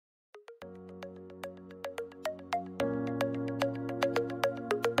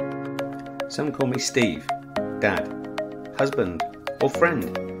Some call me Steve, Dad, husband, or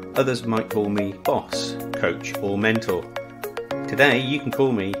friend. Others might call me boss, coach, or mentor. Today you can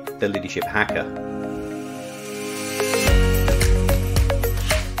call me the Leadership Hacker.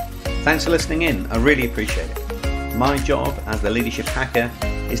 Thanks for listening in, I really appreciate it. My job as the Leadership Hacker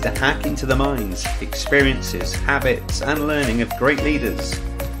is to hack into the minds, experiences, habits and learning of great leaders,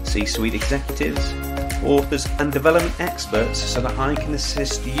 C-suite executives, authors and development experts so that I can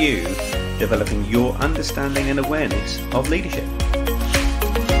assist you developing your understanding and awareness of leadership.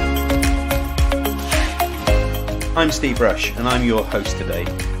 I'm Steve Rush and I'm your host today.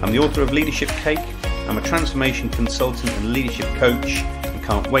 I'm the author of Leadership Cake, I'm a transformation consultant and leadership coach and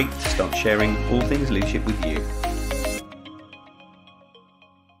can't wait to start sharing all things leadership with you.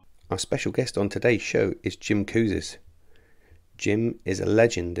 Our special guest on today's show is Jim Kouzes. Jim is a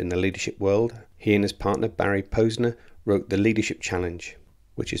legend in the leadership world. He and his partner Barry Posner wrote the Leadership Challenge,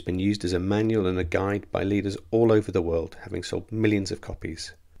 which has been used as a manual and a guide by leaders all over the world, having sold millions of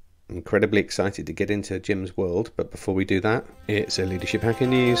copies. I'm incredibly excited to get into Jim's world, but before we do that, it's a Leadership Hacker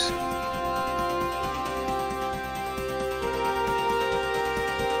News.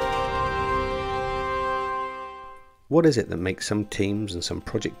 What is it that makes some teams and some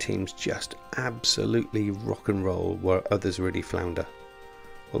project teams just absolutely rock and roll where others really flounder?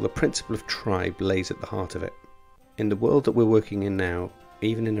 Well, the principle of tribe lays at the heart of it. In the world that we're working in now,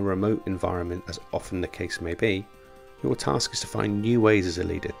 even in a remote environment, as often the case may be, your task is to find new ways as a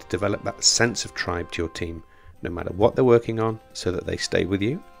leader to develop that sense of tribe to your team, no matter what they're working on, so that they stay with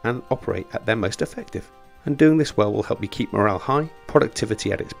you and operate at their most effective. And doing this well will help you keep morale high,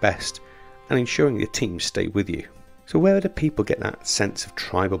 productivity at its best, and ensuring your teams stay with you. So where do people get that sense of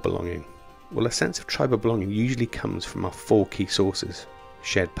tribal belonging? Well, a sense of tribal belonging usually comes from our four key sources: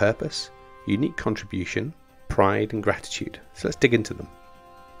 shared purpose, unique contribution, pride and gratitude. So let's dig into them.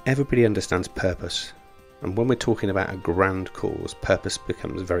 Everybody understands purpose, and when we're talking about a grand cause, purpose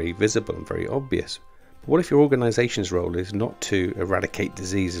becomes very visible and very obvious. But what if your organization's role is not to eradicate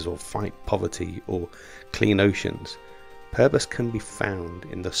diseases or fight poverty or clean oceans? Purpose can be found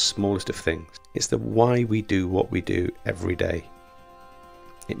in the smallest of things. It's the why we do what we do every day.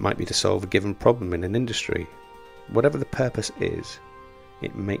 It might be to solve a given problem in an industry. Whatever the purpose is,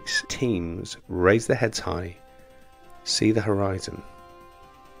 it makes teams raise their heads high, see the horizon.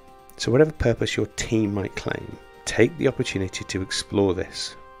 So whatever purpose your team might claim, take the opportunity to explore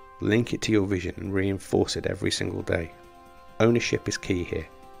this, link it to your vision and reinforce it every single day. Ownership is key here.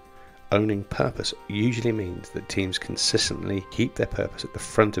 Owning purpose usually means that teams consistently keep their purpose at the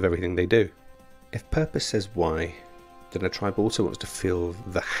front of everything they do. If purpose says why, then a tribe also wants to feel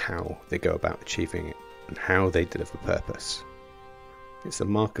the how they go about achieving it and how they deliver purpose. It's the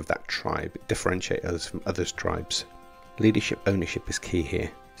mark of that tribe. It differentiates us from other tribes. Leadership ownership is key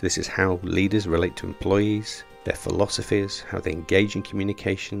here. So this is how leaders relate to employees, their philosophies, how they engage in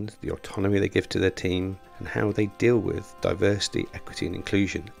communications, the autonomy they give to their team, and how they deal with diversity, equity and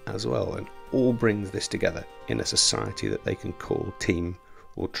inclusion as well, and all brings this together in a society that they can call team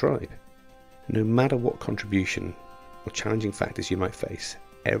or tribe. No matter what contribution or challenging factors you might face,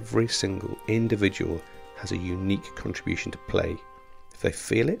 every single individual has a unique contribution to play. If they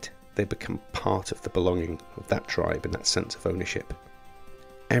feel it, they become part of the belonging of that tribe and that sense of ownership.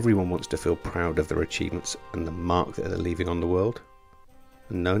 Everyone wants to feel proud of their achievements and the mark that they're leaving on the world.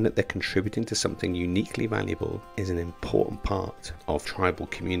 And knowing that they're contributing to something uniquely valuable is an important part of tribal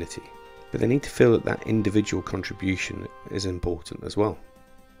community. But they need to feel that that individual contribution is important as well.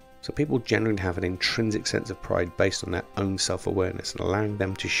 So people generally have an intrinsic sense of pride based on their own self-awareness and allowing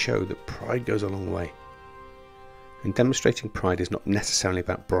them to show that pride goes a long way. And demonstrating pride is not necessarily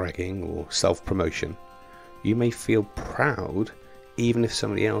about bragging or self-promotion. You may feel proud even if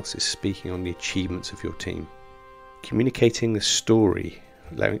somebody else is speaking on the achievements of your team. Communicating the story,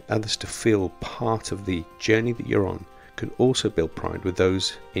 allowing others to feel part of the journey that you're on, can also build pride with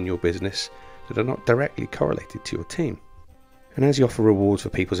those in your business that are not directly correlated to your team. And as you offer rewards for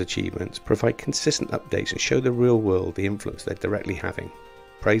people's achievements, provide consistent updates and show the real world the influence they're directly having.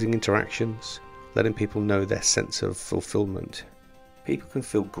 Praising interactions, letting people know their sense of fulfillment. People can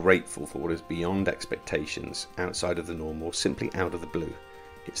feel grateful for what is beyond expectations, outside of the norm, or simply out of the blue.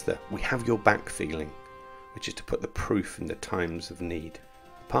 It's the "we have your back" feeling, which is to put the proof in the times of need.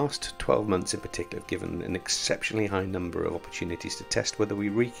 The past 12 months in particular have given an exceptionally high number of opportunities to test whether we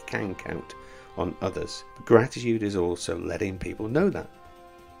really can count on others. But gratitude is also letting people know that.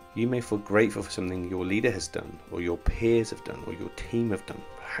 You may feel grateful for something your leader has done, or your peers have done, or your team have done,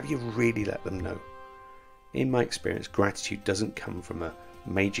 but have you really let them know? In my experience, gratitude doesn't come from a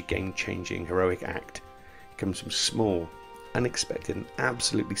major game-changing heroic act. It comes from small, unexpected and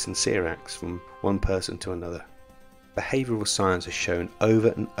absolutely sincere acts from one person to another. Behavioural science has shown over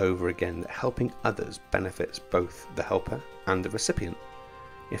and over again that helping others benefits both the helper and the recipient.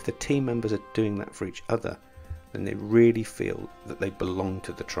 If the team members are doing that for each other, then they really feel that they belong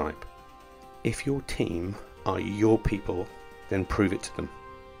to the tribe. If your team are your people, then prove it to them.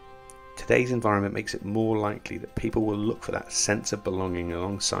 Today's environment makes it more likely that people will look for that sense of belonging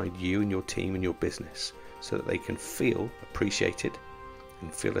alongside you and your team and your business, so that they can feel appreciated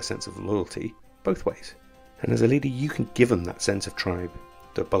and feel a sense of loyalty both ways. And as a leader, you can give them that sense of tribe,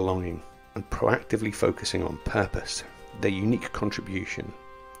 the belonging, and proactively focusing on purpose, their unique contribution,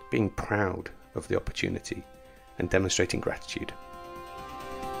 being proud of the opportunity, and demonstrating gratitude.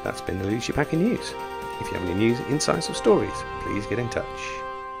 That's been the Leadership Hacking News. If you have any news, insights, or stories, please get in touch.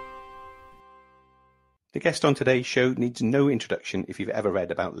 The guest on today's show needs no introduction if you've ever read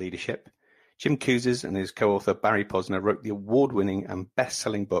about leadership. Jim Kouzes and his co-author Barry Posner wrote the award-winning and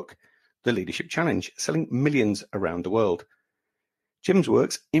best-selling book, The Leadership Challenge, selling millions around the world. Jim's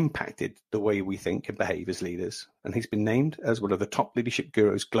works impacted the way we think and behave as leaders, and he's been named as one of the top leadership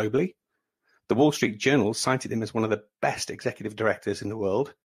gurus globally. The Wall Street Journal cited him as one of the best executive directors in the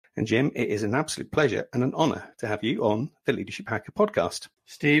world. And Jim, it is an absolute pleasure and an honor to have you on the Leadership Hacker podcast.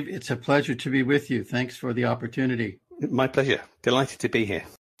 Steve, it's a pleasure to be with you. Thanks for the opportunity. My pleasure. Delighted to be here.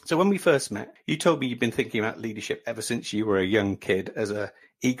 So when we first met, you told me you've been thinking about leadership ever since you were a young kid as a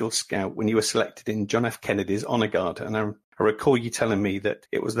Eagle Scout when you were selected in John F. Kennedy's Honor Guard. And I recall you telling me that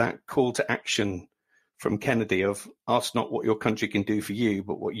it was that call to action from Kennedy of ask not what your country can do for you,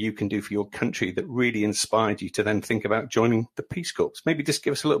 but what you can do for your country that really inspired you to then think about joining the Peace Corps. Maybe just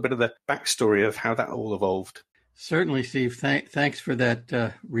give us a little bit of the backstory of how that all evolved. Certainly, Steve. Thanks for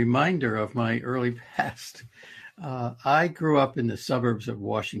that reminder of my early past. I grew up in the suburbs of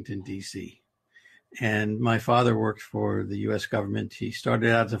Washington, D.C., and my father worked for the U.S. government. He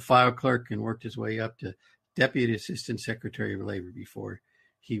started out as a file clerk and worked his way up to Deputy Assistant Secretary of Labor before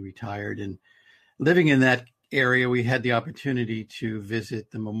he retired. And living in that area, we had the opportunity to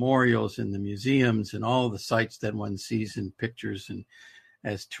visit the memorials and the museums and all the sites that one sees in pictures and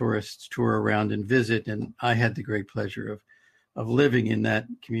as tourists tour around and visit. And I had the great pleasure of living in that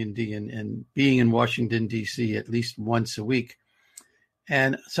community and being in Washington, D.C. at least once a week.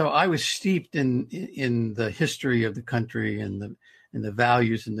 And so I was steeped in the history of the country and the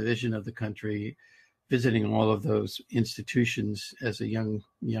values and the vision of the country, visiting all of those institutions as a young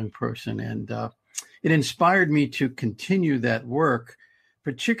person. And it inspired me to continue that work,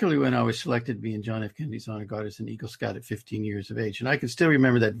 particularly when I was selected to be in John F. Kennedy's Honor Guard as an Eagle Scout at 15 years of age. And I can still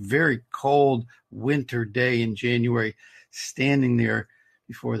remember that very cold winter day in January, standing there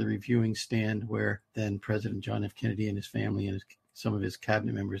before the reviewing stand where then President John F. Kennedy and his family and some of his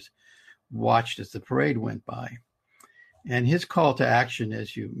cabinet members watched as the parade went by. And his call to action,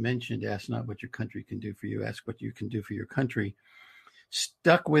 as you mentioned, ask not what your country can do for you, ask what you can do for your country,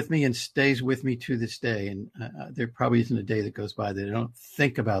 stuck with me and stays with me to this day. And there probably isn't a day that goes by that I don't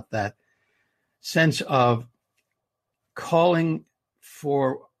think about that sense of calling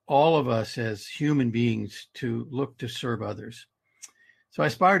for all of us as human beings to look to serve others. So I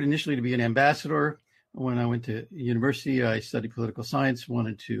aspired initially to be an ambassador. When I went to university, I studied political science,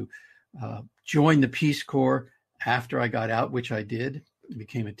 wanted to join the Peace Corps after I got out, which I did. I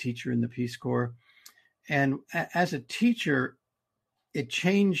became a teacher in the Peace Corps. And as a teacher, it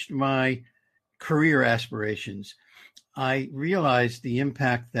changed my career aspirations. I realized the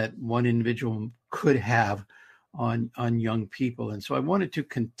impact that one individual could have on young people. And so I wanted to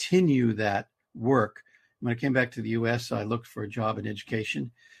continue that work. When I came back to the U.S., I looked for a job in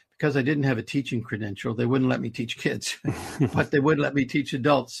education. Because I didn't have a teaching credential, they wouldn't let me teach kids, but they would let me teach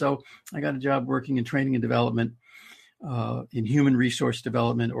adults. So I got a job working in training and development, in human resource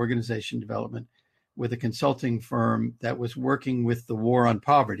development, organization development, with a consulting firm that was working with the War on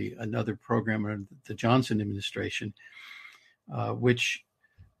Poverty, another program of the Johnson administration, which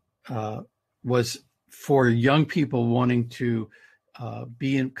was for young people wanting to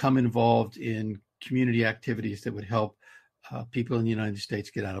become involved in community activities that would help people in the United States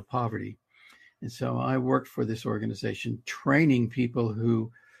get out of poverty. And so I worked for this organization, training people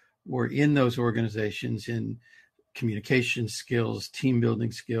who were in those organizations in communication skills, team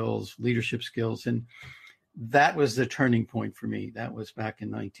building skills, leadership skills. And that was the turning point for me. That was back in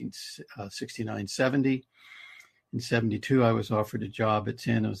 1969, 70. In 72, I was offered a job at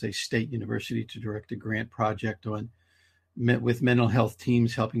San Jose State University to direct a grant project with mental health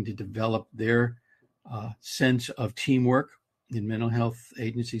teams, helping to develop their sense of teamwork in mental health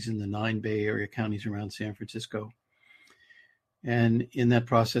agencies in the 9 Bay Area counties around San Francisco. And in that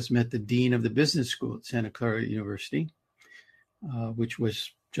process, met the dean of the business school at Santa Clara University, which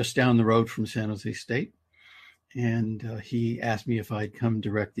was just down the road from San Jose State. And he asked me if I'd come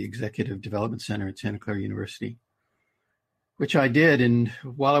direct the Executive Development Center at Santa Clara University, which I did. And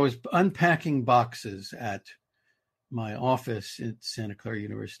while I was unpacking boxes at my office at Santa Clara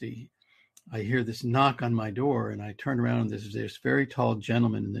University, I hear this knock on my door, and I turn around, and there's this very tall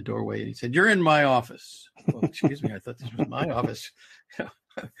gentleman in the doorway, and he said, "You're in my office." Well, excuse me, I thought this was my office.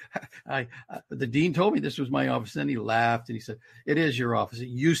 The dean told me this was my office. Then he laughed, and he said, "It is your office. It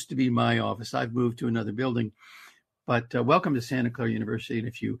used to be my office. I've moved to another building. But welcome to Santa Clara University. And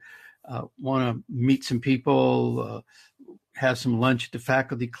if you want to meet some people, have some lunch at the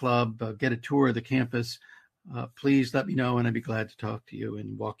faculty club, get a tour of the campus, please let me know, and I'd be glad to talk to you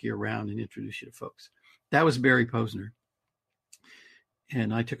and walk you around and introduce you to folks." That was Barry Posner.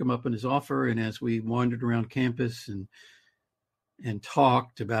 And I took him up on his offer. And as we wandered around campus and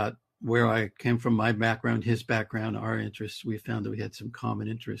talked about where I came from, my background, his background, our interests, we found that we had some common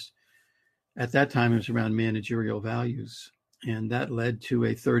interests. At that time, it was around managerial values. And that led to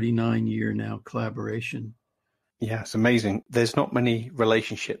a 39-year now collaboration. Yeah, it's amazing. There's not many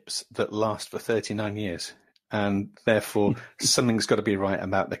relationships that last for 39 years. And therefore, something's got to be right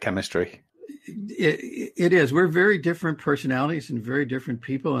about the chemistry. It is. We're very different personalities and very different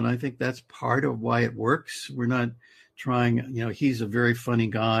people. And I think that's part of why it works. We're not trying, he's a very funny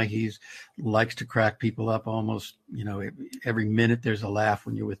guy. He likes to crack people up almost, every minute there's a laugh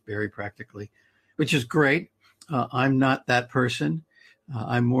when you're with Barry practically, which is great. I'm not that person.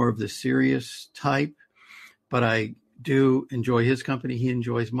 I'm more of the serious type, but I do enjoy his company. He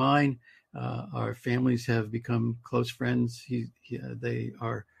enjoys mine. Our families have become close friends. They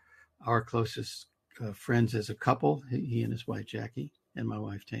are our closest friends as a couple, he and his wife, Jackie, and my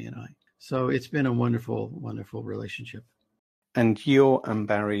wife, Tay, and I. So it's been a wonderful, wonderful relationship. And your and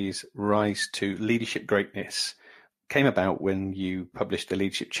Barry's rise to leadership greatness came about when you published the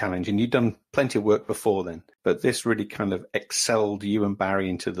Leadership Challenge, and you'd done plenty of work before then, but this really kind of excelled you and Barry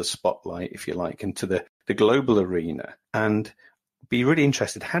into the spotlight, if you like, into the global arena. And be really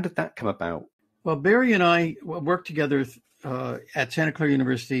interested, how did that come about? Well, Barry and I worked together at Santa Clara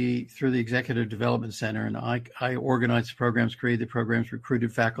University through the Executive Development Center, and I organized the programs, created the programs,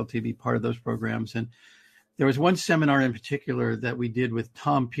 recruited faculty to be part of those programs. And there was one seminar in particular that we did with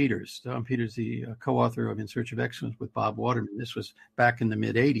Tom Peters. Tom Peters, the co-author of In Search of Excellence with Bob Waterman. This was back in the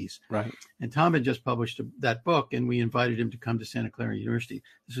mid-'80s. Right. And Tom had just published that book, and we invited him to come to Santa Clara University.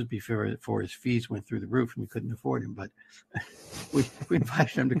 This was before his fees went through the roof and we couldn't afford him. But we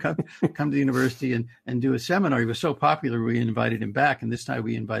invited him to come to the university and do a seminar. He was so popular, we invited him back. And this time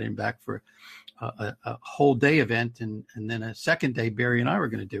we invited him back for a whole day event. And then a second day, Barry and I were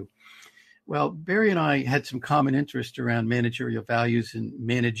going to do. Well, Barry and I had some common interest around managerial values and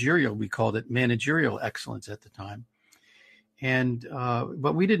we called it managerial excellence at the time. And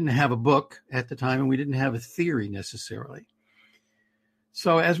but we didn't have a book at the time, and we didn't have a theory necessarily.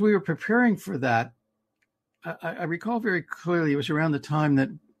 So as we were preparing for that, I recall very clearly it was around the time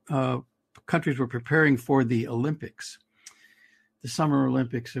that countries were preparing for the Olympics, the Summer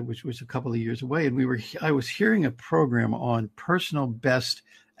Olympics, which was a couple of years away. And I was hearing a program on personal best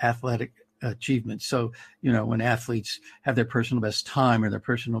athletic achievements. So, when athletes have their personal best time or their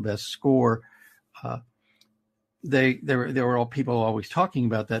personal best score, there were all people always talking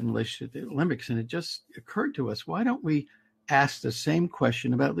about that in relation to the Olympics. And it just occurred to us, why don't we ask the same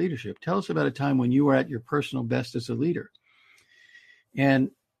question about leadership? Tell us about a time when you were at your personal best as a leader. And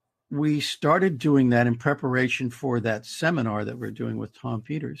we started doing that in preparation for that seminar that we're doing with Tom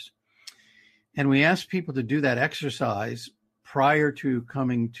Peters. And we asked people to do that exercise prior to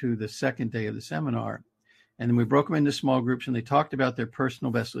coming to the second day of the seminar. And then we broke them into small groups, and they talked about their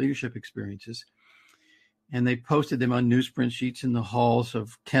personal best leadership experiences. And they posted them on newsprint sheets in the halls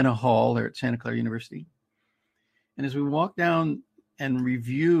of Kenna Hall there at Santa Clara University. And as we walked down and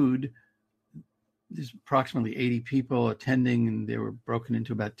reviewed, there's approximately 80 people attending, and they were broken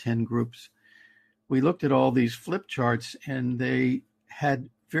into about 10 groups. We looked at all these flip charts, and they had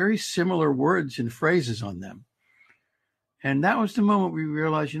very similar words and phrases on them. And that was the moment we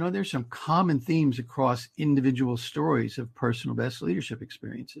realized, there's some common themes across individual stories of personal best leadership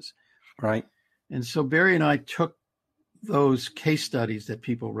experiences. Right. And so Barry and I took those case studies that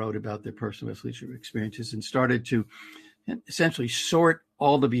people wrote about their personal best leadership experiences and started to essentially sort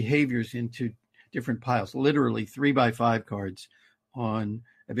all the behaviors into different piles, literally 3x5 cards on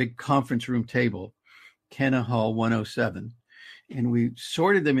a big conference room table, Kenna Hall 107. And we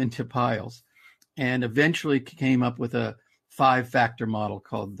sorted them into piles and eventually came up with a 5-factor model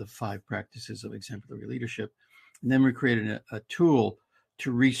called the 5 Practices of Exemplary Leadership. And then we created a tool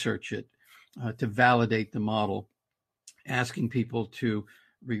to research it, to validate the model. asking people to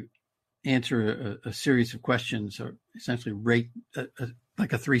answer a series of questions, or essentially rate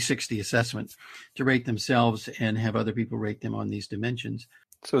like a 360 assessment, to rate themselves and have other people rate them on these dimensions.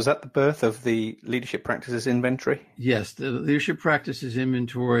 So is that the birth of the leadership practices inventory? Yes, the leadership practices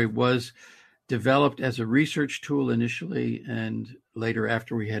inventory was developed as a research tool initially, and later,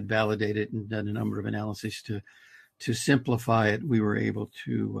 after we had validated and done a number of analyses to simplify it, we were able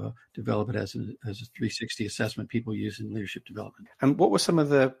to develop it as a 360 assessment people use in leadership development. And what were some of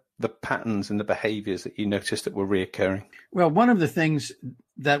the patterns and the behaviors that you noticed that were reoccurring? Well, one of the things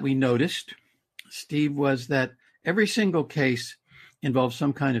that we noticed, Steve, was that every single case involved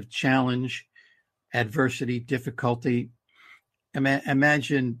some kind of challenge, adversity, difficulty.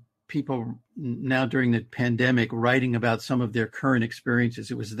 Imagine people now during the pandemic writing about some of their current experiences.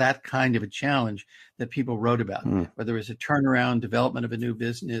 It was that kind of a challenge that people wrote about, whether it was a turnaround, development of a new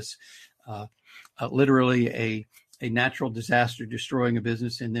business, literally a natural disaster destroying a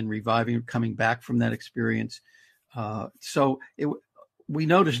business and then reviving, coming back from that experience. We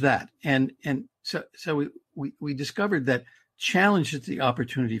noticed that. And so we discovered that challenge is the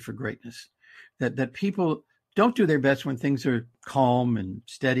opportunity for greatness, that people don't do their best when things are calm and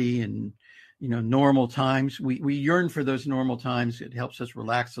steady and, normal times. We yearn for those normal times. It helps us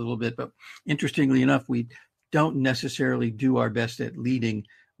relax a little bit. But interestingly enough, we don't necessarily do our best at leading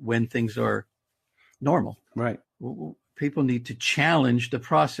when things are normal. Right. People need to challenge the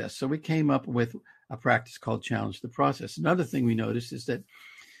process. So we came up with a practice called Challenge the Process. Another thing we noticed is that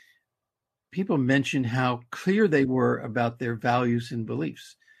people mentioned how clear they were about their values and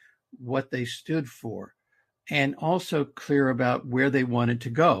beliefs, what they stood for, and also clear about where they wanted to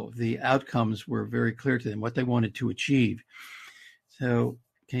go. The outcomes were very clear to them, what they wanted to achieve. So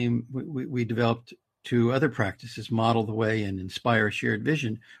we developed two other practices, Model the Way and Inspire a Shared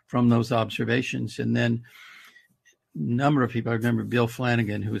Vision, from those observations. And then a number of people, I remember Bill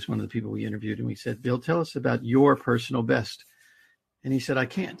Flanagan, who was one of the people we interviewed, and we said, Bill, tell us about your personal best. And he said, I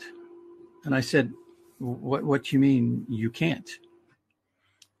can't. And I said, what do you mean you can't?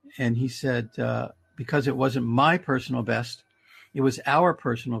 And he said, because it wasn't my personal best. It was our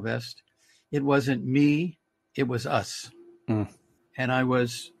personal best. It wasn't me. It was us. And I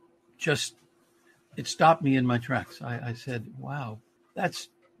was it stopped me in my tracks. I said, wow, that's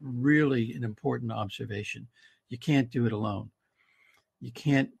really an important observation. You can't do it alone. You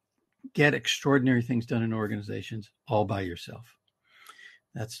can't get extraordinary things done in organizations all by yourself.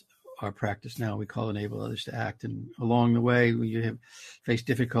 That's our practice now. We call Enable Others to Act. And along the way, you have faced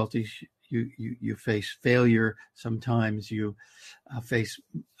difficulties. You face failure. Sometimes you face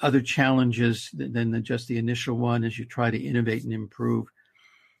other challenges than just the initial one as you try to innovate and improve.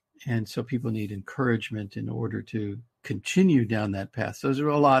 And so people need encouragement in order to continue down that path. So there's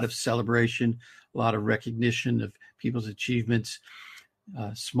a lot of celebration, a lot of recognition of people's achievements,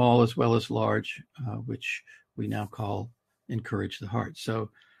 small as well as large, which we now call Encourage the Heart. So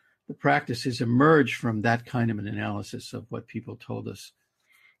the practices emerged from that kind of an analysis of what people told us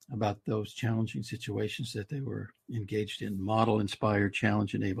about those challenging situations that they were engaged in. Model, inspire,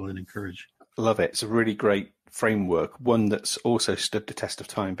 challenge, enable, and encourage. Love it. It's a really great framework, one that's also stood the test of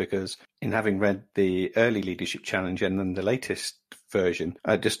time, because in having read the early leadership challenge and then the latest version,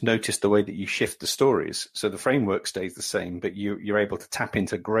 I just noticed the way that you shift the stories. So the framework stays the same, but you're able to tap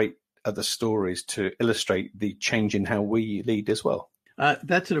into great other stories to illustrate the change in how we lead as well.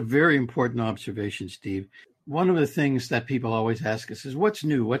 That's a very important observation, Steve. One of the things that people always ask us is, what's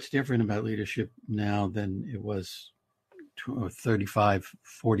new? What's different about leadership now than it was 35,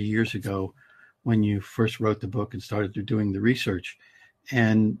 40 years ago when you first wrote the book and started doing the research?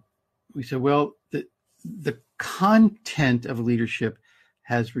 And we said, well, the content of leadership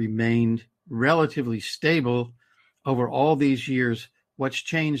has remained relatively stable over all these years. What's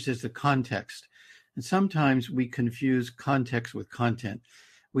changed is the context. And sometimes we confuse context with content.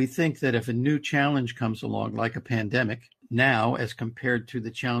 We think that if a new challenge comes along, like a pandemic, now as compared to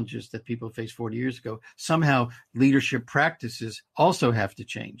the challenges that people faced 40 years ago, somehow leadership practices also have to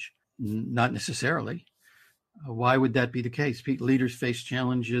change. Not necessarily. Why would that be the case? Leaders face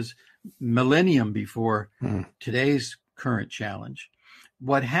challenges millennium before today's current challenge.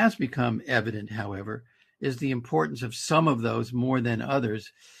 What has become evident, however, is the importance of some of those more than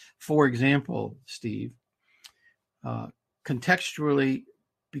others. For example, Steve, contextually,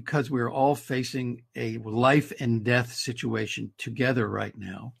 because we're all facing a life and death situation together right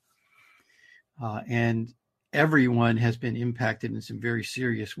now, and everyone has been impacted in some very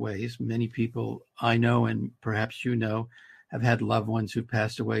serious ways. Many people I know, and perhaps you know, have had loved ones who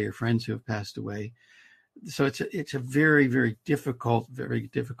passed away or friends who have passed away. So it's a very, very difficult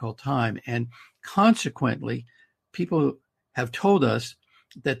time. And consequently, people have told us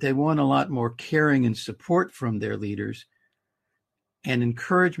that they want a lot more caring and support from their leaders and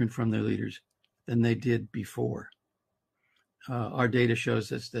encouragement from their leaders than they did before. Our data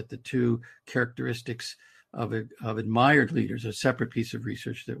shows us that the two characteristics of admired leaders, a separate piece of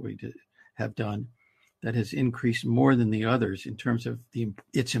research that we have done, that has increased more than the others in terms of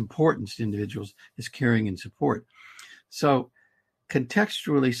its importance to individuals, is caring and support. So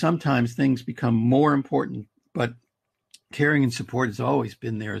contextually, sometimes things become more important, but caring and support has always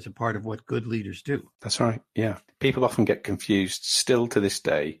been there as a part of what good leaders do. That's right. Yeah. People often get confused still to this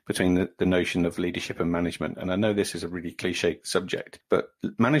day between the notion of leadership and management. And I know this is a really cliche subject, but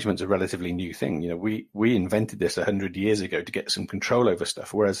management's a relatively new thing. You know, we invented this 100 years ago to get some control over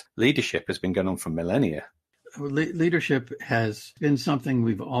stuff, whereas leadership has been going on for millennia. Leadership has been something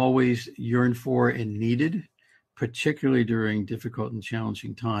we've always yearned for and needed, particularly during difficult and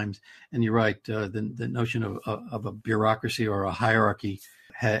challenging times. And you're right, the notion of a bureaucracy or a hierarchy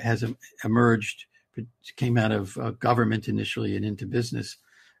has emerged, came out of government initially and into business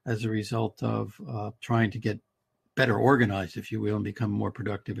as a result of trying to get better organized, if you will, and become more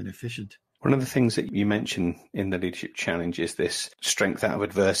productive and efficient. One of the things that you mention in the Leadership Challenge is this strength out of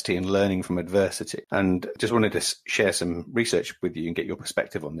adversity and learning from adversity. And just wanted to share some research with you and get your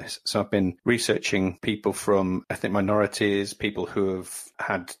perspective on this. So I've been researching people from ethnic minorities, people who have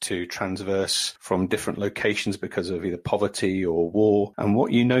had to transverse from different locations because of either poverty or war. And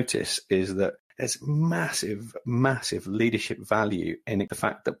what you notice is that there's massive, massive leadership value in the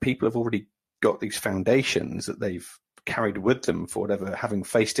fact that people have already got these foundations that they've carried with them for whatever, having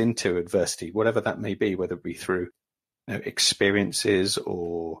faced into adversity, whatever that may be, whether it be through experiences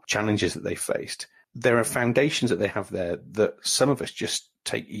or challenges that they faced. There are foundations that they have there that some of us just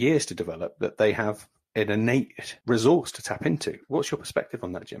take years to develop, that they have an innate resource to tap into. What's your perspective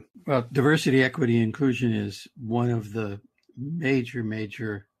on that, Jim? Well, diversity, equity, and inclusion is one of the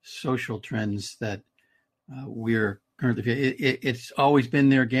major social trends that we're currently, it's always been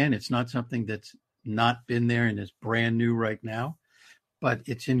there again. It's not something that's not been there and is brand new right now, but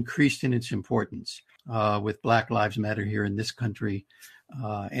it's increased in its importance with Black Lives Matter here in this country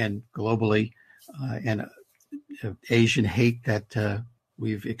and globally, and Asian hate that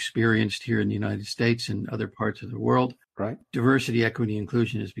we've experienced here in the United States and other parts of the world. Right. Diversity, equity, and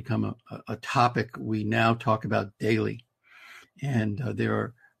inclusion has become a topic we now talk about daily, and there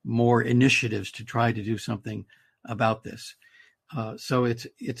are more initiatives to try to do something about this. So it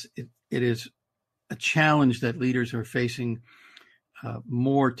is a challenge that leaders are facing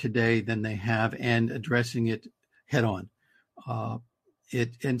more today than they have, and addressing it head on.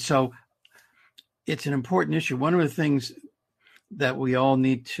 And so it's an important issue. One of the things that we all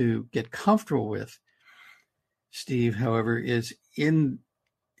need to get comfortable with, Steve, however, is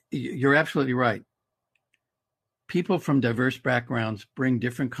you're absolutely right. People from diverse backgrounds bring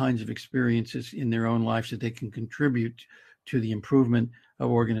different kinds of experiences in their own lives that they can contribute to the improvement of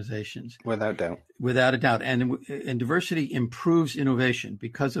organizations. Without doubt. Without a doubt. And diversity improves innovation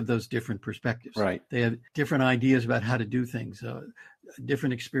because of those different perspectives. Right. They have different ideas about how to do things,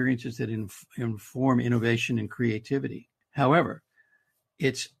 different experiences that inform innovation and creativity. However,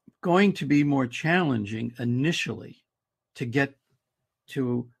 it's going to be more challenging initially to get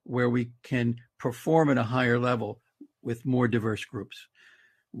to where we can perform at a higher level with more diverse groups.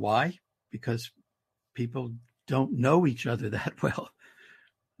 Why? Because people don't know each other that well.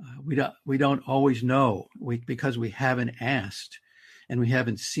 We don't always know because we haven't asked and we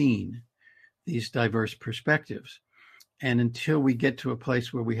haven't seen these diverse perspectives. And until we get to a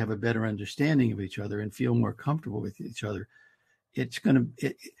place where we have a better understanding of each other and feel more comfortable with each other, it's going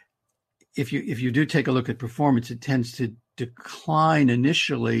to, if you do take a look at performance, it tends to decline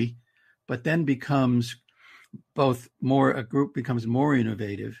initially, but then becomes a group becomes more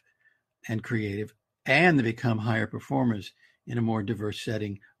innovative and creative, and they become higher performers in a more diverse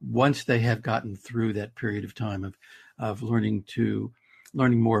setting once they have gotten through that period of time of learning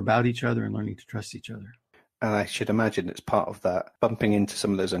more about each other and learning to trust each other. And I should imagine it's part of that bumping into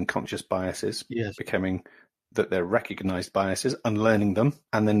some of those unconscious biases, yes, becoming that they're recognized biases, unlearning them,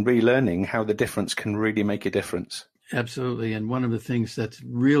 and then relearning how the difference can really make a difference. Absolutely. And one of the things that's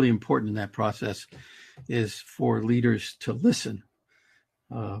really important in that process is for leaders to listen.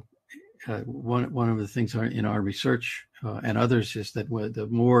 One of the things in our research and others is that the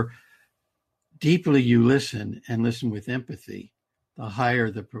more deeply you listen and listen with empathy, the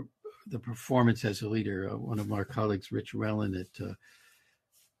higher the performance as a leader. One of our colleagues, Rich Rellin at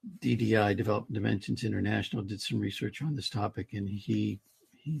DDI, Development Dimensions International, did some research on this topic, and he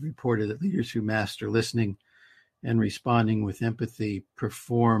reported that leaders who master listening and responding with empathy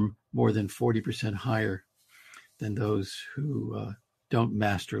perform more than 40% higher than those who don't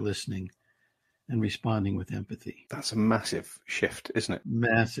master listening and responding with empathy. That's a massive shift, isn't it?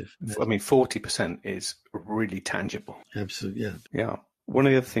 Massive. I mean, 40% is really tangible. Absolutely, yeah. Yeah. One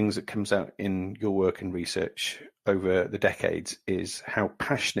of the other things that comes out in your work and research over the decades is how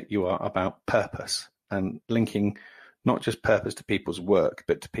passionate you are about purpose and linking not just purpose to people's work,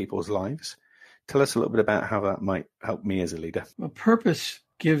 but to people's lives. Tell us a little bit about how that might help me as a leader. Well, purpose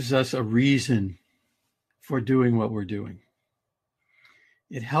gives us a reason for doing what we're doing.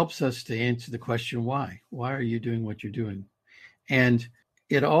 It helps us to answer the question, why? Why are you doing what you're doing? And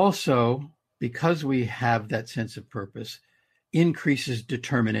it also, because we have that sense of purpose, increases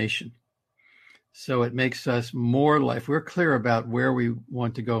determination. So it makes us more if we're clear about where we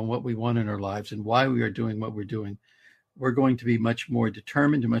want to go and what we want in our lives and why we are doing what we're doing, we're going to be much more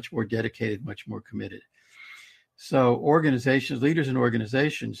determined and much more dedicated, much more committed. So organizations, leaders in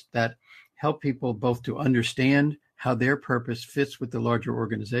organizations that help people both to understand how their purpose fits with the larger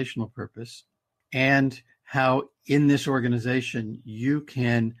organizational purpose and how in this organization you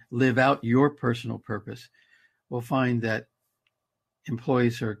can live out your personal purpose, will find that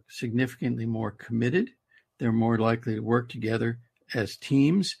employees are significantly more committed. They're more likely to work together as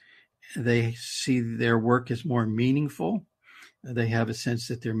teams. They see their work as more meaningful. They have a sense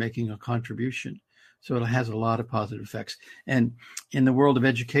that they're making a contribution. So it has a lot of positive effects. And in the world of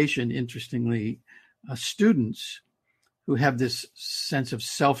education, interestingly, students who have this sense of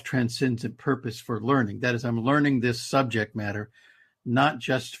self-transcendent purpose for learning, that is, I'm learning this subject matter, not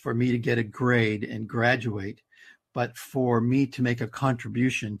just for me to get a grade and graduate, but for me to make a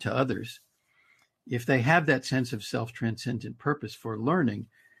contribution to others. If they have that sense of self-transcendent purpose for learning,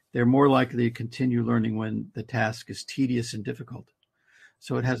 they're more likely to continue learning when the task is tedious and difficult.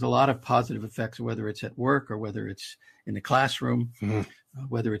 So it has a lot of positive effects, whether it's at work or whether it's in the classroom,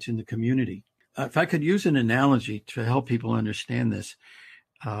 whether it's in the community. If I could use an analogy to help people understand this,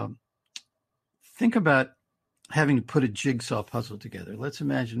 think about having to put a jigsaw puzzle together. Let's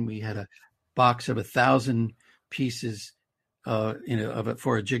imagine we had a box of 1,000 pieces of it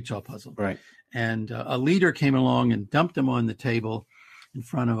for a jigsaw puzzle. Right. And a leader came along and dumped them on the table in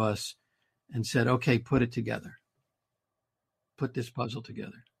front of us and said, okay, put it together. Put this puzzle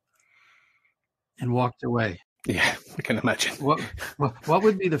together. And walked away. Yeah, I can imagine. What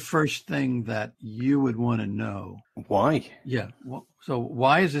would be the first thing that you would want to know? Why? Yeah. So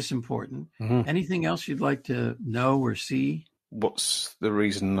why is this important? Mm-hmm. Anything else you'd like to know or see? What's the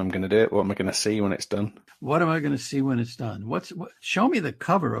reason I'm going to do it? What am I going to see when it's done? What am I going to see when it's done? Show me the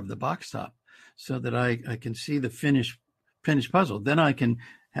cover of the box top so that I can see the finished puzzle. Then I can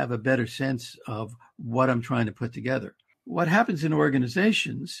have a better sense of what I'm trying to put together. What happens in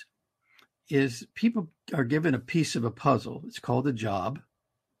organizations is people are given a piece of a puzzle. It's called a job.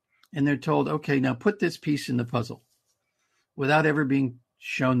 And they're told, okay, now put this piece in the puzzle without ever being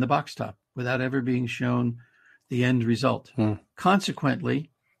shown the box top, without ever being shown the end result. Consequently,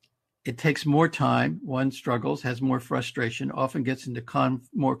 it takes more time. One struggles, has more frustration, often gets into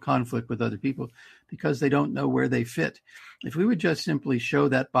more conflict with other people because they don't know where they fit. If we would just simply show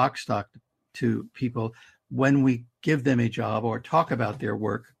that box top to people when we give them a job or talk about their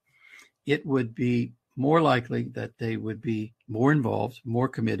work, it would be more likely that they would be more involved, more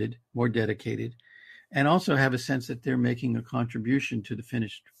committed, more dedicated, and also have a sense that they're making a contribution to the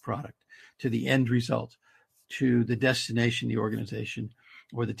finished product, to the end result, to the destination the organization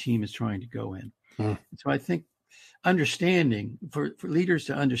or the team is trying to go in. So I think understanding, for leaders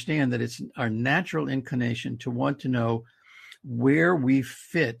to understand that it's our natural inclination to want to know where we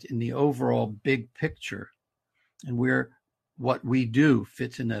fit in the overall big picture and where what we do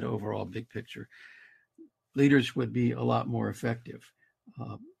fits in that overall big picture, leaders would be a lot more effective.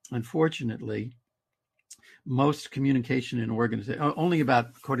 Unfortunately, most communication in organization, only about,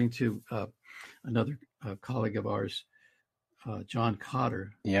 according to another colleague of ours, John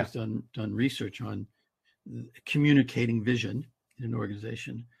Cotter, who's done research on communicating vision in an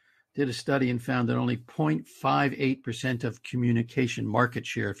organization, did a study and found that only 0.58% of communication market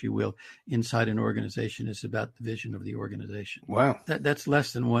share, if you will, inside an organization is about the vision of the organization. Wow. That's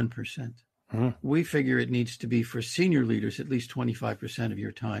less than 1%. We figure it needs to be, for senior leaders, at least 25% of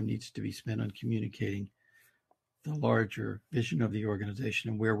your time needs to be spent on communicating the larger vision of the organization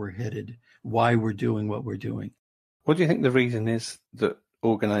and where we're headed, why we're doing what we're doing. What do you think the reason is that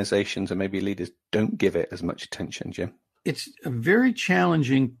organizations and maybe leaders don't give it as much attention, Jim? It's very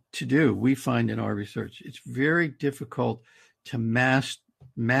challenging to do, we find in our research. It's very difficult to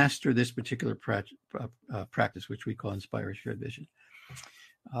master this particular practice, which we call Inspire Shared Vision.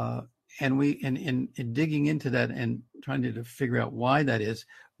 And in digging into that and trying to figure out why that is,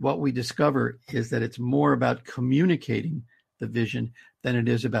 what we discover is that it's more about communicating the vision than it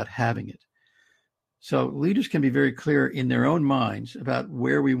is about having it. So leaders can be very clear in their own minds about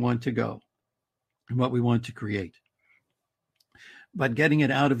where we want to go and what we want to create. But getting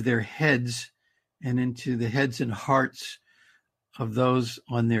it out of their heads and into the heads and hearts of those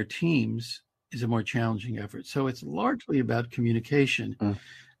on their teams is a more challenging effort. So it's largely about communication.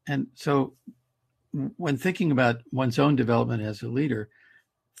 And so when thinking about one's own development as a leader,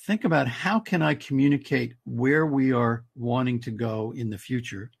 think about how can I communicate where we are wanting to go in the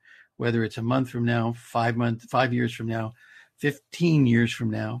future, whether it's a month from now, 5 years from now, 15 years from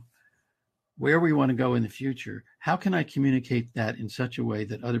now, where we want to go in the future. How can I communicate that in such a way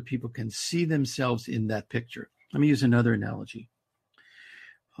that other people can see themselves in that picture? Let me use another analogy.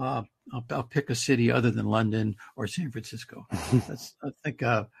 I'll pick a city other than London or San Francisco.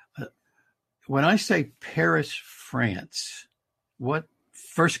 When I say Paris, France, what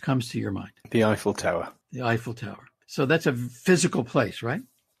first comes to your mind? The Eiffel Tower. The Eiffel Tower. So that's a physical place, right?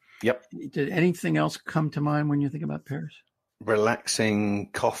 Yep. Did anything else come to mind when you think about Paris? Relaxing,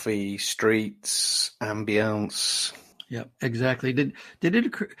 coffee, streets, ambience. Yeah, exactly.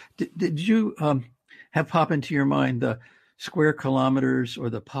 Did you have pop into your mind the square kilometers or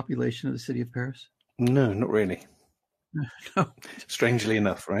the population of the city of Paris? No, not really. No. Strangely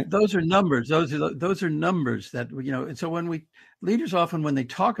enough, right? Those are numbers. Those are numbers that, and so leaders often, when they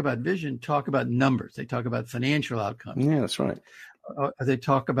talk about vision, talk about numbers. They talk about financial outcomes. Yeah, that's right. They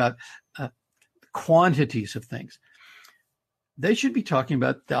talk about quantities of things. They should be talking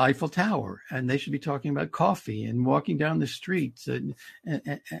about the Eiffel Tower, and they should be talking about coffee and walking down the streets and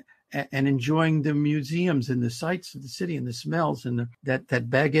enjoying the museums and the sights of the city and the smells and that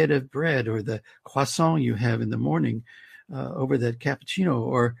baguette of bread or the croissant you have in the morning over that cappuccino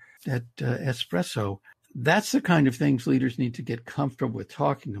or that espresso. That's the kind of things leaders need to get comfortable with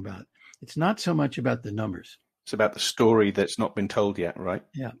talking about. It's not so much about the numbers. It's about the story that's not been told yet, right?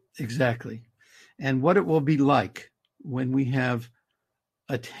 Yeah, exactly. And what it will be like when we have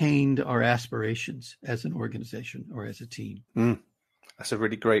attained our aspirations as an organization or as a team. That's a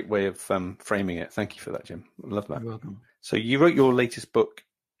really great way of framing it. Thank you for that, Jim. I love that. You're welcome. So you wrote your latest book,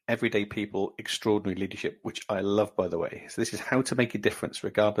 Everyday People, Extraordinary Leadership, which I love, by the way. So this is how to make a difference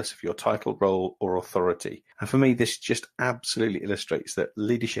regardless of your title, role, or authority. And for me, this just absolutely illustrates that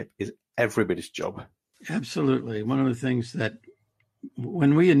leadership is everybody's job. Absolutely. One of the things that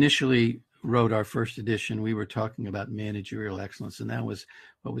when we initially wrote our first edition, we were talking about managerial excellence, and that was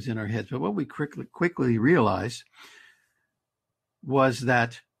what was in our heads. But what we quickly realized was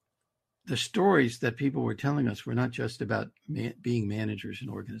that the stories that people were telling us were not just about being managers in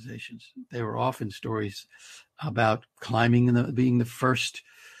organizations. They were often stories about climbing and being the first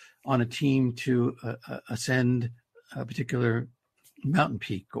on a team to ascend a particular mountain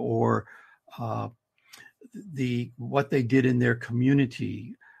peak, or what they did in their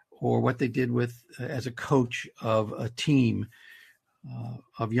community, or what they did with as a coach of a team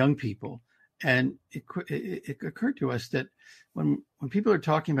of young people. And it occurred to us that when people are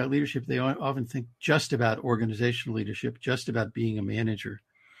talking about leadership, they often think just about organizational leadership, just about being a manager.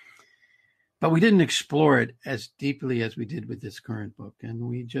 But we didn't explore it as deeply as we did with this current book. And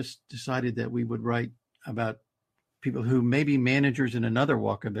we just decided that we would write about people who may be managers in another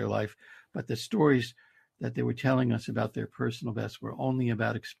walk of their life, but the stories that they were telling us about their personal best were only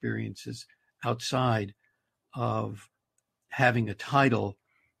about experiences outside of having a title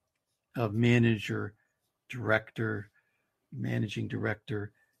of manager, director, managing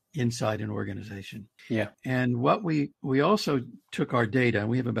director inside an organization. Yeah. And what we also took our data, and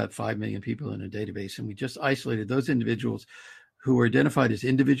we have about 5 million people in a database, and we just isolated those individuals who were identified as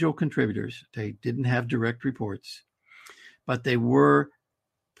individual contributors. They didn't have direct reports, but they were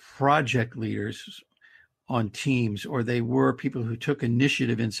project leaders on teams, or they were people who took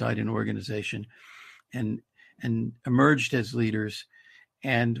initiative inside an organization and emerged as leaders.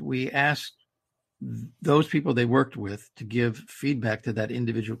 And we asked those people they worked with to give feedback to that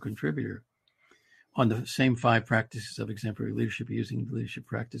individual contributor on the same 5 practices of exemplary leadership using the leadership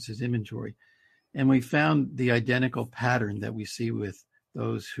practices inventory. And we found the identical pattern that we see with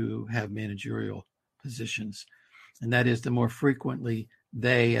those who have managerial positions. And that is, the more frequently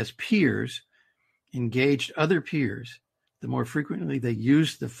they, as peers, engaged other peers, the more frequently they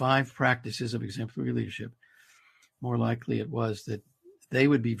used the 5 practices of exemplary leadership, more likely it was that they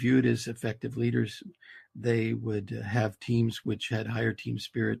would be viewed as effective leaders. They would have teams which had higher team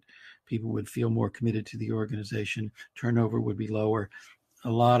spirit. People would feel more committed to the organization. Turnover would be lower. A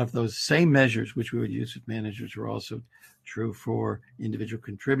lot of those same measures which we would use with managers were also true for individual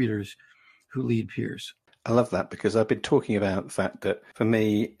contributors who lead peers. I love that, because I've been talking about the fact that for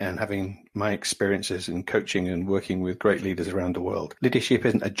me, and having my experiences in coaching and working with great leaders around the world, leadership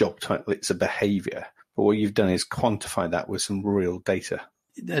isn't a job title, it's a behavior. But what you've done is quantify that with some real data.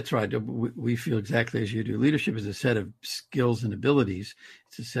 That's right. We feel exactly as you do. Leadership is a set of skills and abilities.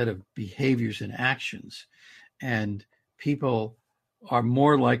 It's a set of behaviors and actions. And people are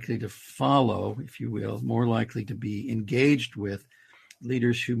more likely to follow, if you will, more likely to be engaged with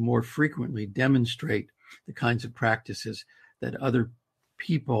leaders who more frequently demonstrate the kinds of practices that other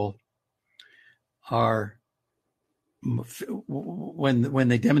people are, when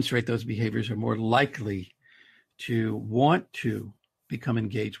they demonstrate those behaviors, are more likely to want to become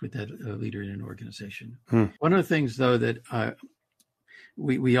engaged with that leader in an organization. One of the things, though, that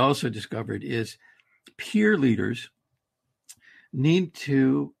we also discovered is peer leaders need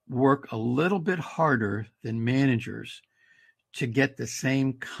to work a little bit harder than managers to get the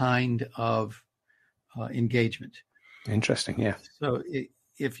same kind of engagement. Interesting, yeah. So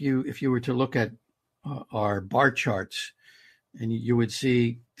if you were to look at our bar charts, and you would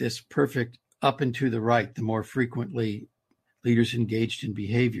see this perfect up and to the right, the more frequently leaders engaged in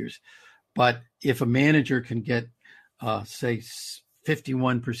behaviors. But if a manager can get, say,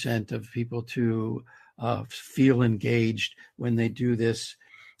 51% of people to feel engaged when they do this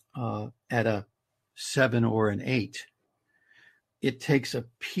at a 7 or an 8, it takes a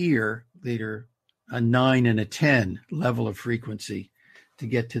peer leader a 9 and a 10 level of frequency to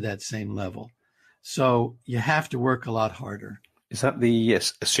get to that same level. So you have to work a lot harder. Is that the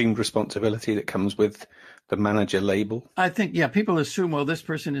assumed responsibility that comes with the manager label? I think, yeah, people assume, well, this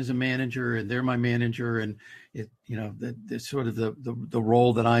person is a manager and they're my manager, and it's sort of the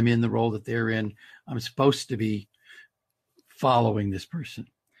role that I'm in, the role that they're in. I'm supposed to be following this person.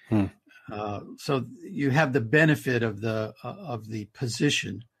 So you have the benefit of the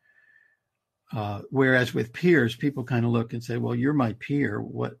position, whereas with peers, people kind of look and say, well, you're my peer.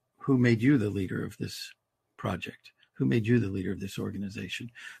 Who made you the leader of this project? Who made you the leader of this organization?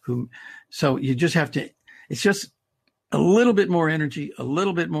 So you just have to, it's just a little bit more energy, a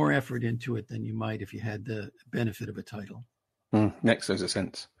little bit more effort into it than you might if you had the benefit of a title. Makes loads of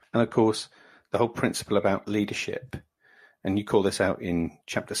sense. And of course, the whole principle about leadership, and you call this out in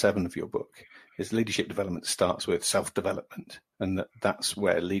chapter 7 of your book, is leadership development starts with self-development, and that's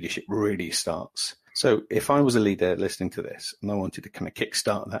where leadership really starts. So if I was a leader listening to this and I wanted to kind of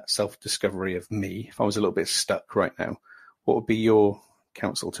kickstart that self-discovery of me, if I was a little bit stuck right now, what would be your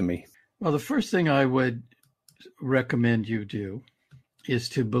counsel to me? Well, the first thing I would recommend you do is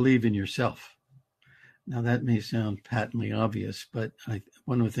to believe in yourself. Now, that may sound patently obvious, but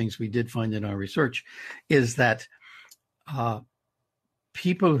one of the things we did find in our research is that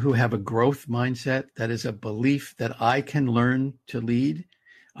people who have a growth mindset, that is a belief that I can learn to lead,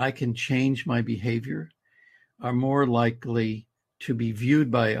 I can change my behavior, are more likely to be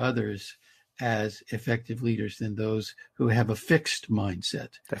viewed by others as effective leaders than those who have a fixed mindset.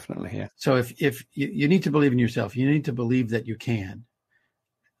 Definitely, yeah. So if you need to believe in yourself, you need to believe that you can.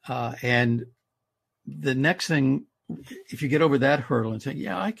 And the next thing, if you get over that hurdle and say,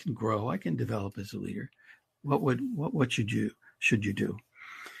 yeah, I can grow, I can develop as a leader, what should you do?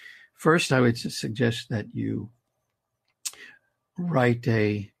 First, I would suggest that you write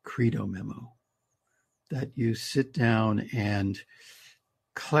a credo memo, that you sit down and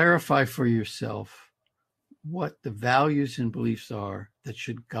clarify for yourself what the values and beliefs are that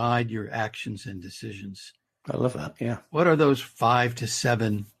should guide your actions and decisions. I love that, yeah. What are those 5 to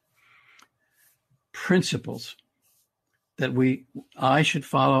 7 principles that I should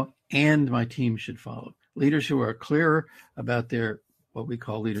follow and my team should follow? Leaders who are clearer about their, what we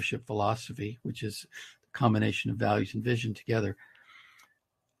call leadership philosophy, which is a combination of values and vision together,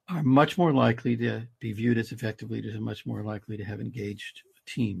 are much more likely to be viewed as effective leaders and much more likely to have engaged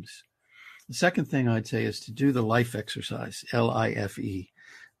teams. The second thing I'd say is to do the life exercise, LIFE.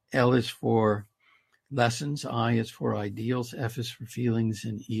 L is for lessons, I is for ideals, F is for feelings,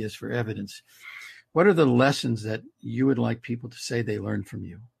 and E is for evidence. What are the lessons that you would like people to say they learned from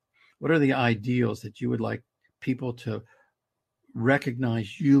you? What are the ideals that you would like people to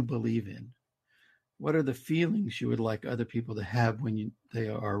recognize you believe in? What are the feelings you would like other people to have when they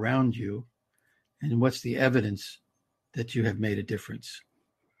are around you? And what's the evidence that you have made a difference?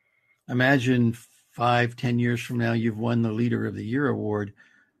 Imagine 5-10 years from now, you've won the Leader of the Year award.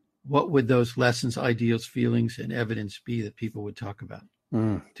 What would those lessons, ideals, feelings, and evidence be that people would talk about?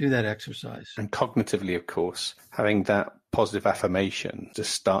 Do that exercise. And cognitively, of course, having that positive affirmation to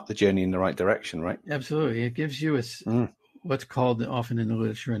start the journey in the right direction, right? Absolutely. It gives you what's called often in the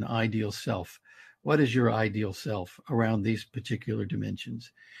literature an ideal self. What is your ideal self around these particular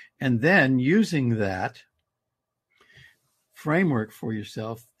dimensions? And then using that framework for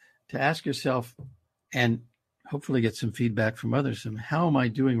yourself to ask yourself, and hopefully get some feedback from others, how am I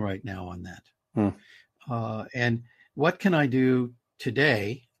doing right now on that? And what can I do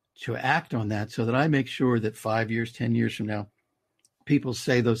today to act on that so that I make sure that 5 years, 10 years from now, people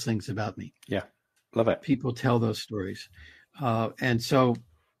say those things about me. Yeah, love it. People tell those stories. And so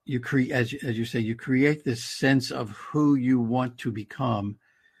you create, as you say, you create this sense of who you want to become.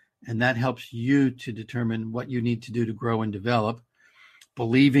 And that helps you to determine what you need to do to grow and develop,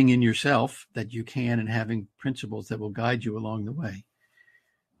 believing in yourself that you can, and having principles that will guide you along the way.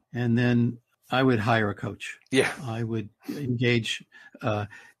 And then I would hire a coach. Yeah. I would engage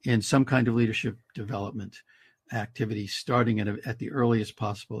in some kind of leadership development activity starting at the earliest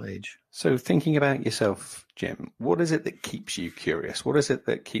possible age. So thinking about yourself, Jim, what is it that keeps you curious? What is it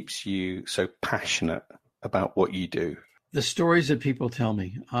that keeps you so passionate about what you do? The stories that people tell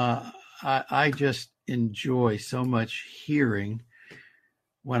me. I just enjoy so much hearing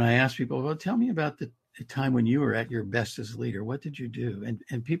when I ask people, well, tell me about the time when you were at your best as a leader. What did you do?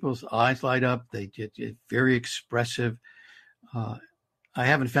 And people's eyes light up. They get very expressive. I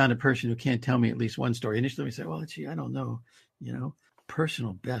haven't found a person who can't tell me at least one story. Initially, we say, well, gee, I don't know,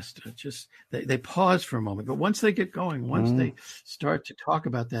 personal best. Just they pause for a moment. But once they get going, once they start to talk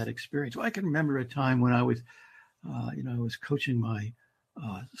about that experience, well, I can remember a time when I was, I was coaching my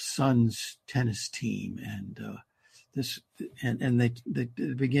son's tennis team, and they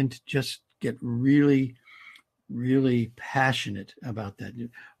begin to just get really, really passionate about that.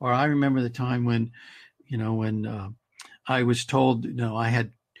 Or I remember the time when I was told, I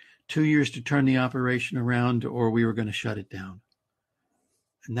had 2 years to turn the operation around or we were going to shut it down.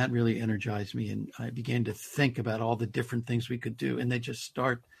 And that really energized me. And I began to think about all the different things we could do. And they just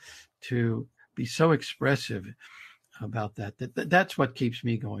start to be so expressive about that. That's what keeps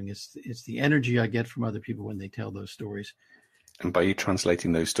me going. It's the energy I get from other people when they tell those stories. And by you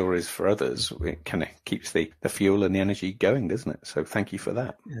translating those stories for others, it kind of keeps the fuel and the energy going, doesn't it? So thank you for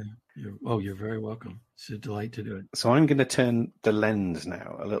that. Yeah. You're very welcome. It's a delight to do it. So I'm going to turn the lens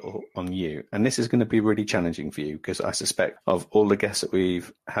now a little on you. And this is going to be really challenging for you because I suspect of all the guests that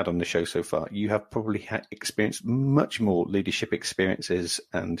we've had on the show so far, you have probably experienced much more leadership experiences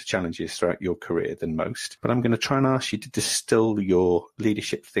and challenges throughout your career than most. But I'm going to try and ask you to distill your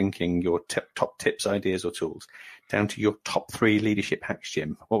leadership thinking, your top tips, ideas or tools down to your top 3 leadership hacks,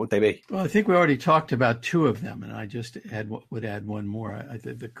 Jim. What would they be? Well, I think we already talked about 2 of them, and I just would add one more.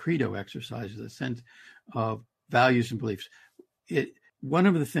 The credo exercise, the sense of values and beliefs. One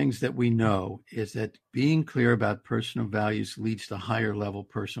of the things that we know is that being clear about personal values leads to higher level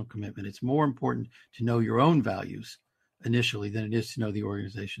personal commitment. It's more important to know your own values initially than it is to know the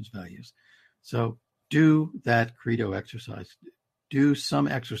organization's values. So do that credo exercise. Do some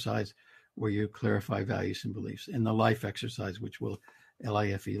exercise where you clarify values and beliefs, and the life exercise, which will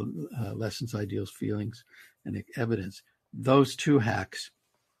LIFE, lessons, ideals, feelings, and evidence. Those 2 hacks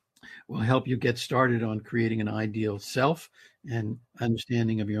will help you get started on creating an ideal self and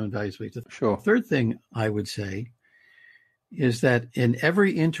understanding of your own values. Sure. The third thing I would say is that in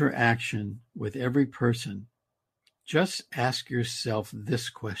every interaction with every person, just ask yourself this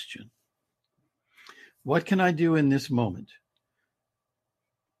question: what can I do in this moment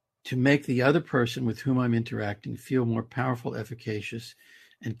to make the other person with whom I'm interacting feel more powerful, efficacious,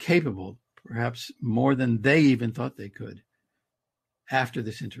 and capable, perhaps more than they even thought they could, after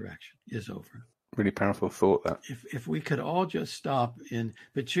this interaction is over? Really powerful thought, that. If we could all just stop,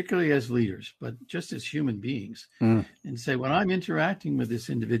 particularly as leaders, but just as human beings, and say, when I'm interacting with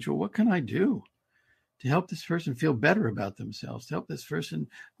this individual, what can I do to help this person feel better about themselves, to help this person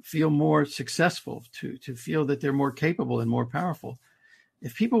feel more successful, to feel that they're more capable and more powerful?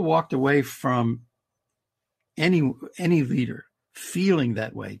 If people walked away from any leader feeling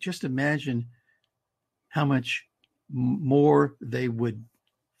that way, just imagine how much more they would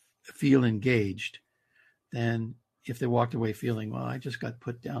feel engaged than if they walked away feeling, well, I just got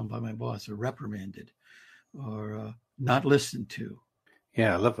put down by my boss or reprimanded or not listened to.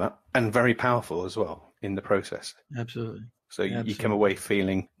 Yeah, I love that. And very powerful as well in the process. Absolutely. So you come away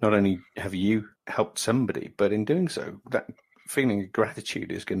feeling not only have you helped somebody, but in doing so, that feeling of gratitude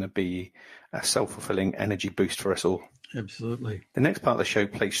is going to be a self-fulfilling energy boost for us all. Absolutely. The next part of the show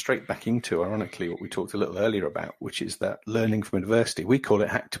plays straight back into, ironically, what we talked a little earlier about, which is that learning from adversity. We call it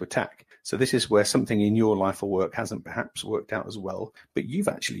hack to attack. So this is where something in your life or work hasn't perhaps worked out as well, but you've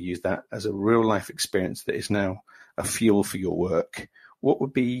actually used that as a real life experience that is now a fuel for your work. What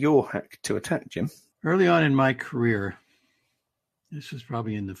would be your hack to attack, Jim? Early on in my career, this was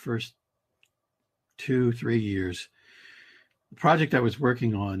probably in the first 2-3 years, the project I was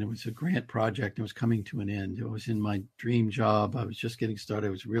working on, it was a grant project. It was coming to an end. It was in my dream job. I was just getting started.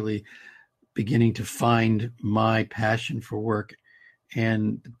 I was really beginning to find my passion for work,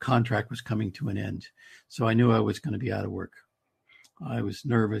 and the contract was coming to an end. So I knew I was going to be out of work. I was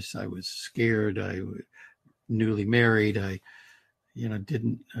nervous. I was scared. I was newly married. I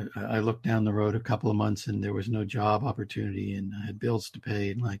looked down the road a couple of months and there was no job opportunity, and I had bills to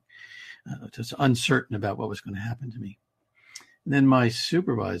pay, and just uncertain about what was going to happen to me. And then my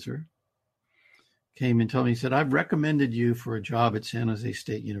supervisor came and told me, he said, "I've recommended you for a job at San Jose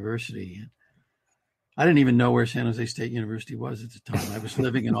State University." And I didn't even know where San Jose State University was at the time. I was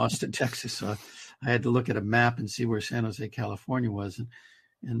living in Austin, Texas. So I had to look at a map and see where San Jose, California was.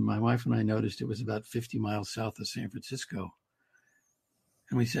 And my wife and I noticed it was about 50 miles south of San Francisco.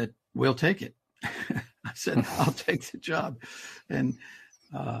 And we said, "We'll take it." I said, "I'll take the job." And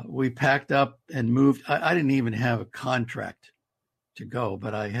we packed up and moved. I didn't even have a contract to go,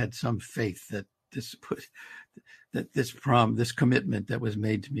 but I had some faith that this commitment that was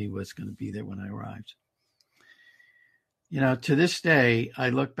made to me was going to be there when I arrived. To this day, I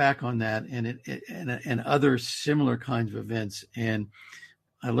look back on that and other similar kinds of events, and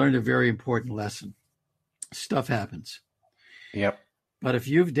I learned a very important lesson. Stuff happens. Yep. But if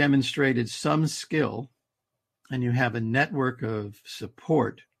you've demonstrated some skill and you have a network of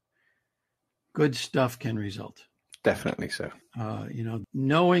support, good stuff can result. Definitely so.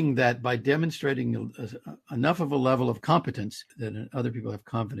 Knowing that by demonstrating enough of a level of competence that other people have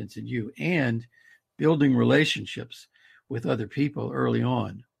confidence in you, and building relationships with other people early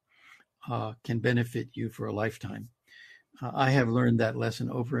on can benefit you for a lifetime. I have learned that lesson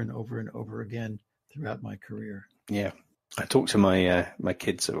over and over and over again throughout my career. Yeah. I talked to my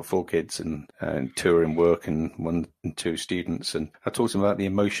kids, there were 4 kids, and 2 are in work and 1 and 2 students. And I talked to them about the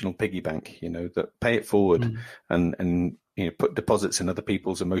emotional piggy bank, that pay it forward and put deposits in other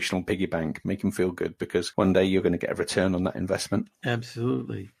people's emotional piggy bank, make them feel good, because one day you're going to get a return on that investment.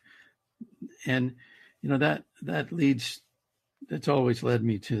 Absolutely. And, that's always led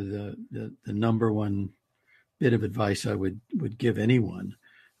me to the number one bit of advice I would give anyone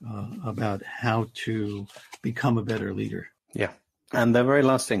about how to become a better leader. Yeah. And the very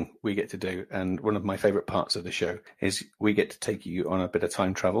last thing we get to do, and one of my favorite parts of the show, is we get to take you on a bit of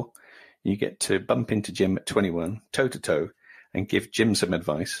time travel. You get to bump into Jim at 21, toe to toe, and give Jim some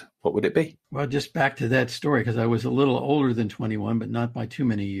advice. What would it be? Well, just back to that story, because I was a little older than 21, but not by too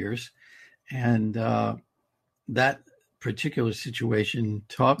many years. And that particular situation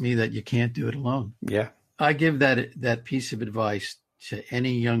taught me that you can't do it alone. Yeah. I give that piece of advice to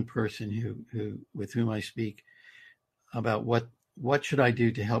any young person who with whom I speak about what should I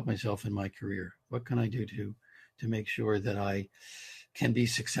do to help myself in my career? What can I do to make sure that I can be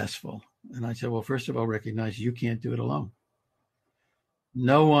successful? And I said, well, first of all, recognize you can't do it alone.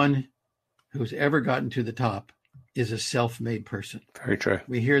 No one who's ever gotten to the top is a self-made person. Very true.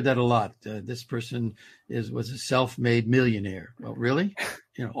 We hear that a lot. This person was a self-made millionaire. Well, really?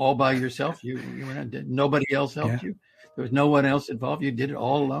 All by yourself? You were not, nobody else helped you? There was no one else involved? You did it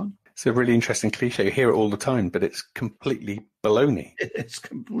all alone? It's a really interesting cliche. You hear it all the time, but it's completely baloney. It's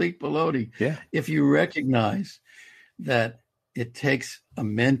complete baloney. Yeah. If you recognize that it takes a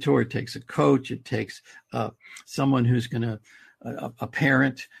mentor, it takes a coach, it takes someone who's going to, a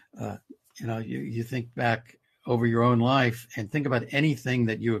parent, you think back over your own life and think about anything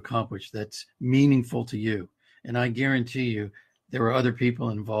that you accomplished that's meaningful to you. And I guarantee you there were other people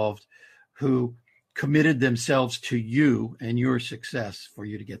involved who committed themselves to you and your success for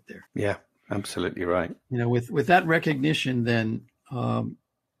you to get there. Yeah, absolutely right. With that recognition, then,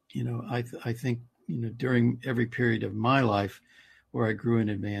 I think, during every period of my life where I grew and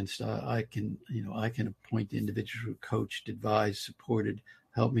advanced, I can appoint individuals who coached, advised, supported,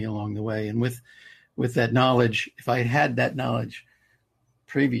 helped me along the way. And with that knowledge, if I had that knowledge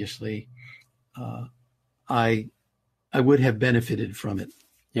previously, I would have benefited from it.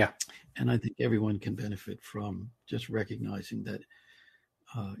 Yeah. And I think everyone can benefit from just recognizing that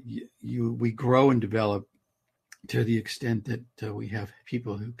we grow and develop to the extent that we have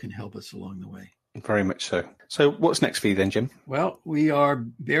people who can help us along the way. Very much so. So what's next for you then, Jim? Well,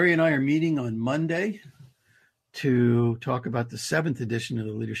 Barry and I are meeting on Monday to talk about the 7th edition of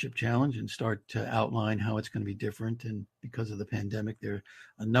the Leadership Challenge and start to outline how it's going to be different. And because of the pandemic, there are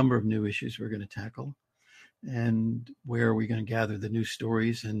a number of new issues we're going to tackle, and where we're going to gather the new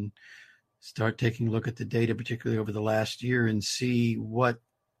stories and start taking a look at the data, particularly over the last year, and see what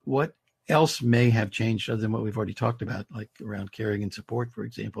else may have changed other than what we've already talked about, like around caring and support, for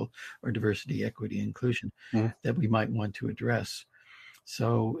example, or diversity, equity, inclusion, that we might want to address.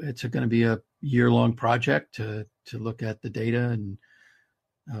 So it's going to be a year-long project to look at the data and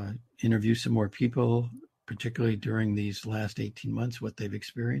interview some more people, particularly during these last 18 months, what they've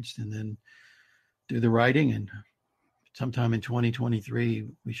experienced, and then do the writing. And sometime in 2023,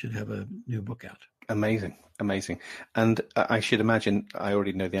 we should have a new book out. Amazing. And I should imagine I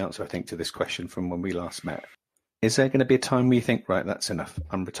already know the answer, I think, to this question from when we last met. Is there going to be a time where you think, right, that's enough,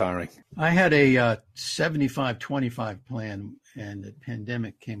 I'm retiring? I had a 75-25 plan, and the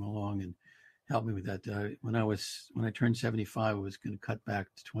pandemic came along and helped me with that. When I turned 75, I was going to cut back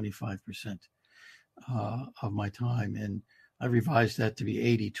to 25% of my time, and I revised that to be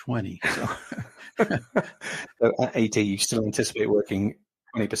 80-20. So at 80, you still anticipate working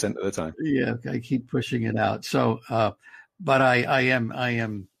 20% of the time? Yeah, I keep pushing it out. So, but I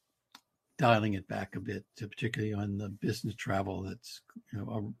am dialing it back a bit, particularly on the business travel. That's,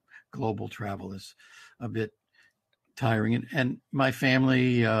 global travel is a bit tiring. And my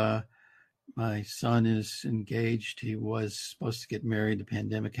family, my son is engaged. He was supposed to get married. The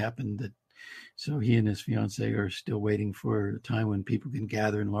pandemic happened. So he and his fiance are still waiting for a time when people can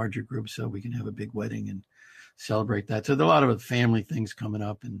gather in larger groups so we can have a big wedding and celebrate that. So there are a lot of family things coming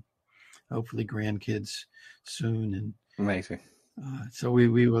up, and hopefully grandkids soon. And amazing. So we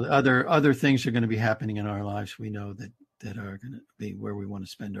will, other things are going to be happening in our lives. We know that are going to be where we want to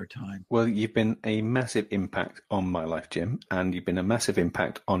spend our time. Well, you've been a massive impact on my life, Jim, and you've been a massive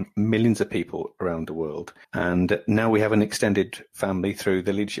impact on millions of people around the world. And now we have an extended family through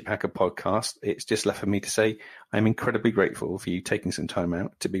the Leadership Hacker podcast. It's just left for me to say I'm incredibly grateful for you taking some time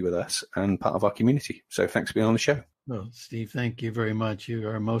out to be with us and part of our community. So thanks for being on the show. Well, Steve, thank you very much. You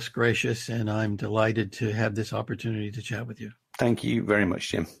are most gracious, and I'm delighted to have this opportunity to chat with you. Thank you very much,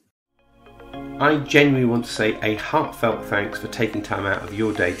 Jim. I genuinely want to say a heartfelt thanks for taking time out of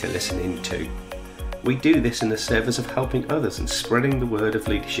your day to listen in too. We do this in the service of helping others and spreading the word of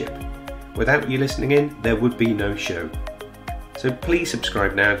leadership. Without you listening in, there would be no show. So please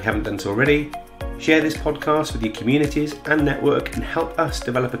subscribe now if you haven't done so already. Share this podcast with your communities and network, and help us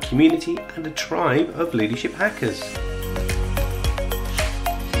develop a community and a tribe of leadership hackers.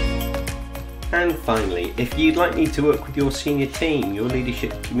 And finally, if you'd like me to work with your senior team, your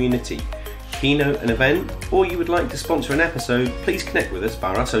leadership community, keynote an event, or you would like to sponsor an episode, please connect with us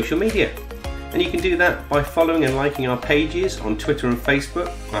via our social media. And you can do that by following and liking our pages on Twitter and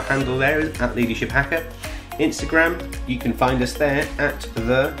Facebook. Our handle there is @LeadershipHacker. Instagram, you can find us there at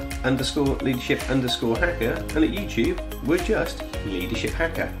 @the_leadership_hacker. And at YouTube, we're just Leadership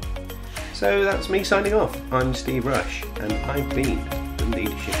Hacker. So that's me signing off. I'm Steve Rush, and I've been the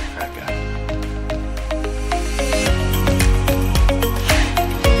Leadership Hacker.